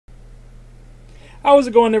How's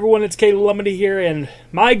it going, everyone? It's Caleb Lumity here, and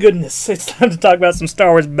my goodness, it's time to talk about some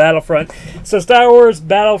Star Wars Battlefront. So Star Wars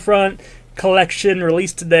Battlefront Collection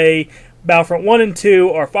released today. Battlefront 1 and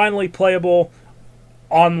 2 are finally playable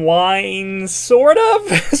online, sort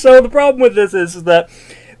of. So the problem with this is that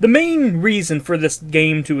the main reason for this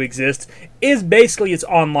game to exist is basically its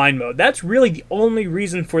online mode. That's really the only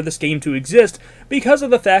reason for this game to exist, because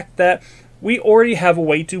of the fact that we already have a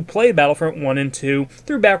way to play Battlefront 1 and 2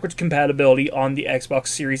 through backwards compatibility on the Xbox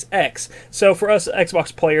Series X. So for us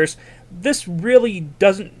Xbox players, this really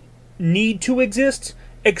doesn't need to exist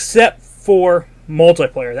except for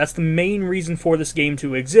multiplayer. That's the main reason for this game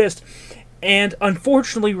to exist. And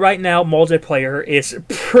unfortunately right now multiplayer is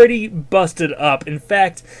pretty busted up. In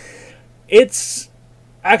fact, it's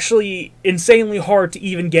actually insanely hard to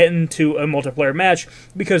even get into a multiplayer match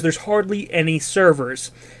because there's hardly any servers.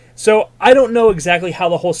 So I don't know exactly how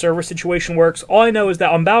the whole server situation works. All I know is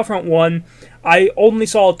that on Battlefront 1, I only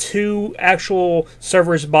saw 2 actual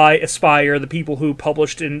servers by Aspire, the people who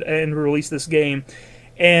published and released this game.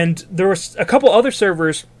 And there was a couple other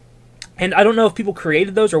servers, and I don't know if people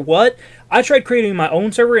created those or what. I tried creating my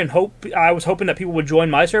own server and I was hoping that people would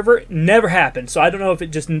join my server. Never happened. So I don't know if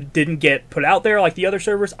it just didn't get put out there like the other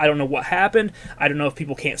servers. I don't know what happened. I don't know if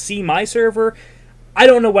people can't see my server. I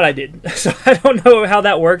don't know what I did, so I don't know how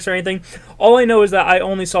that works or anything. All I know is that I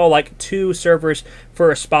only saw like 2 servers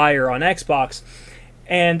for Aspire on Xbox,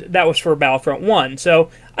 and that was for Battlefront 1. So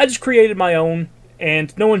I just created my own,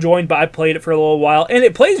 and no one joined, but I played it for a little while, and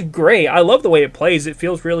it plays great. I love the way it plays. It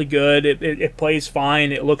feels really good. It plays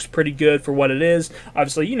fine. It looks pretty good for what it is.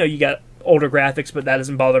 Obviously, you know, you got older graphics, but that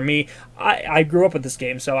doesn't bother me. I grew up with this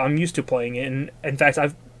game, so I'm used to playing it, and in fact,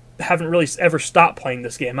 I haven't really ever stopped playing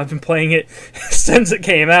this game. I've been playing it since it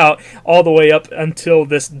came out, all the way up until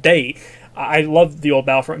this date. I love the old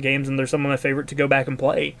Battlefront games, and they're some of my favorite to go back and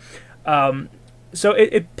play. So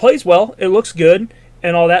it plays well, it looks good,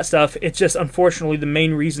 and all that stuff. It's just, unfortunately, the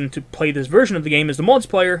main reason to play this version of the game is the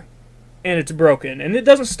multiplayer, and it's broken. And it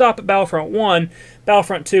doesn't stop at Battlefront 1.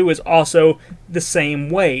 Battlefront 2 is also the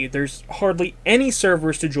same way. There's hardly any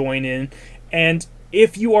servers to join in, and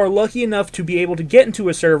if you are lucky enough to be able to get into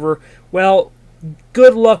a server, well,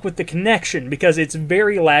 good luck with the connection, because it's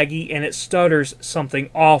very laggy and it stutters something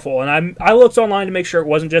awful. And I looked online to make sure it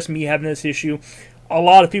wasn't just me having this issue. A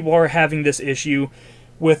lot of people are having this issue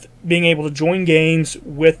with being able to join games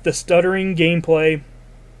with the stuttering gameplay.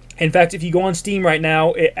 In fact, if you go on Steam right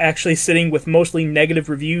now, it actually is sitting with mostly negative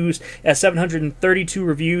reviews at 732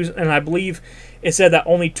 reviews, and I believe it said that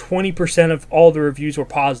only 20% of all the reviews were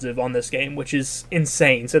positive on this game, which is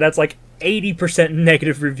insane. So that's like 80%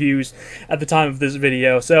 negative reviews at the time of this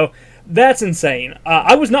video. So that's insane.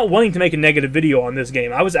 I was not wanting to make a negative video on this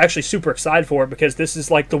game. I was actually super excited for it because this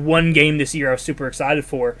is like the one game this year I was super excited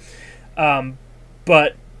for.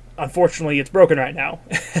 But unfortunately, it's broken right now.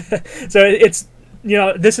 So it's, you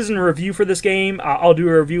know, this isn't a review for this game. I'll do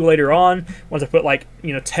a review later on once I put like,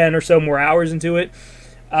 you know, 10 or so more hours into it.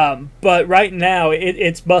 But right now,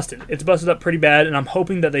 it's busted. It's busted up pretty bad, and I'm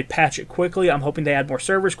hoping that they patch it quickly. I'm hoping they add more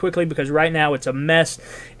servers quickly, because right now it's a mess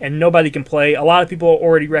and nobody can play. A lot of people are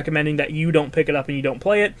already recommending that you don't pick it up and you don't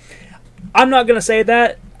play it. I'm not going to say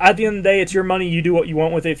that. At the end of the day, it's your money. You do what you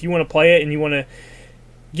want with it. If you want to play it and you want to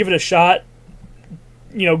give it a shot,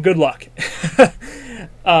 you know, good luck.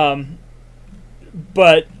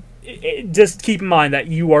 But just keep in mind that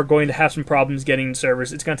you are going to have some problems getting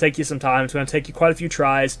servers. It's going to take you some time. It's going to take you quite a few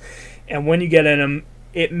tries. And when you get in them,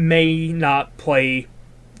 it may not play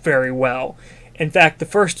very well. In fact, the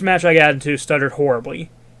first match I got into stuttered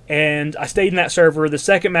horribly. And I stayed in that server. The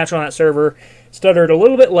second match on that server stuttered a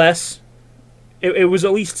little bit less. It was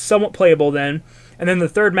at least somewhat playable then. And then the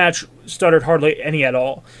third match stuttered hardly any at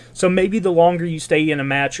all. So maybe the longer you stay in a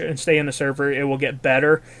match and stay in the server, it will get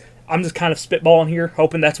better. I'm just kind of spitballing here,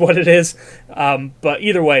 hoping that's what it is. But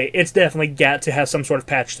either way, it's definitely got to have some sort of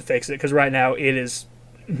patch to fix it, because right now it is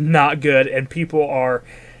not good, and people are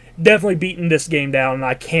definitely beating this game down, and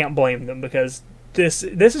I can't blame them, because this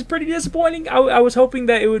is pretty disappointing. I was hoping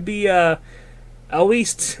that it would be at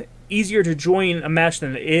least easier to join a match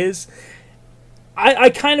than it is.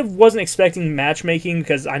 I kind of wasn't expecting matchmaking,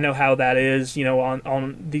 because I know how that is, you know,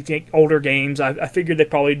 on the older games. I figured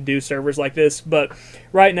they'd probably do servers like this, but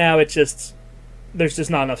right now it's just, there's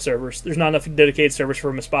just not enough servers. There's not enough dedicated servers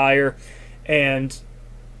from Aspire, and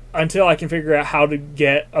until I can figure out how to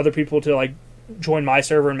get other people to like join my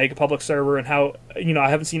server and make a public server, and how, you know,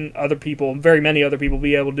 I haven't seen other people, very many other people,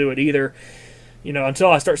 be able to do it either. You know,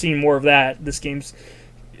 until I start seeing more of that, this game's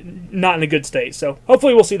not in a good state. So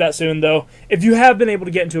hopefully we'll see that soon, though. If you have been able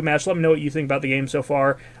to get into a match, let me know what you think about the game so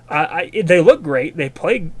far. They look great. They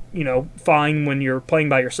play, fine when you're playing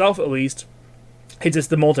by yourself, at least. It's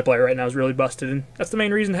just the multiplayer right now is really busted, and that's the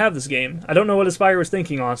main reason to have this game. I don't know what Aspyr was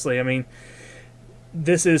thinking, honestly. I mean,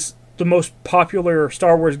 this is the most popular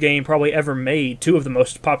Star Wars game probably ever made, two of the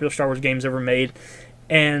most popular Star Wars games ever made,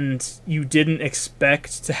 and you didn't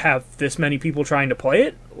expect to have this many people trying to play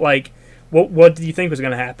it? Like, what do you think was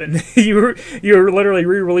going to happen? You're literally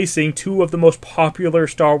re-releasing two of the most popular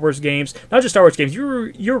Star Wars games. Not just Star Wars games,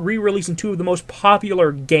 you're re-releasing two of the most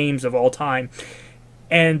popular games of all time,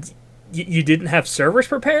 and you didn't have servers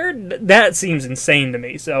prepared? That seems insane to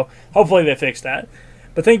me, so hopefully they fix that.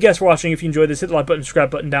 But thank you guys for watching. If you enjoyed this, hit the like button,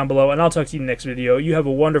 subscribe button down below, and I'll talk to you in the next video. You have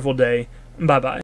a wonderful day. Bye-bye.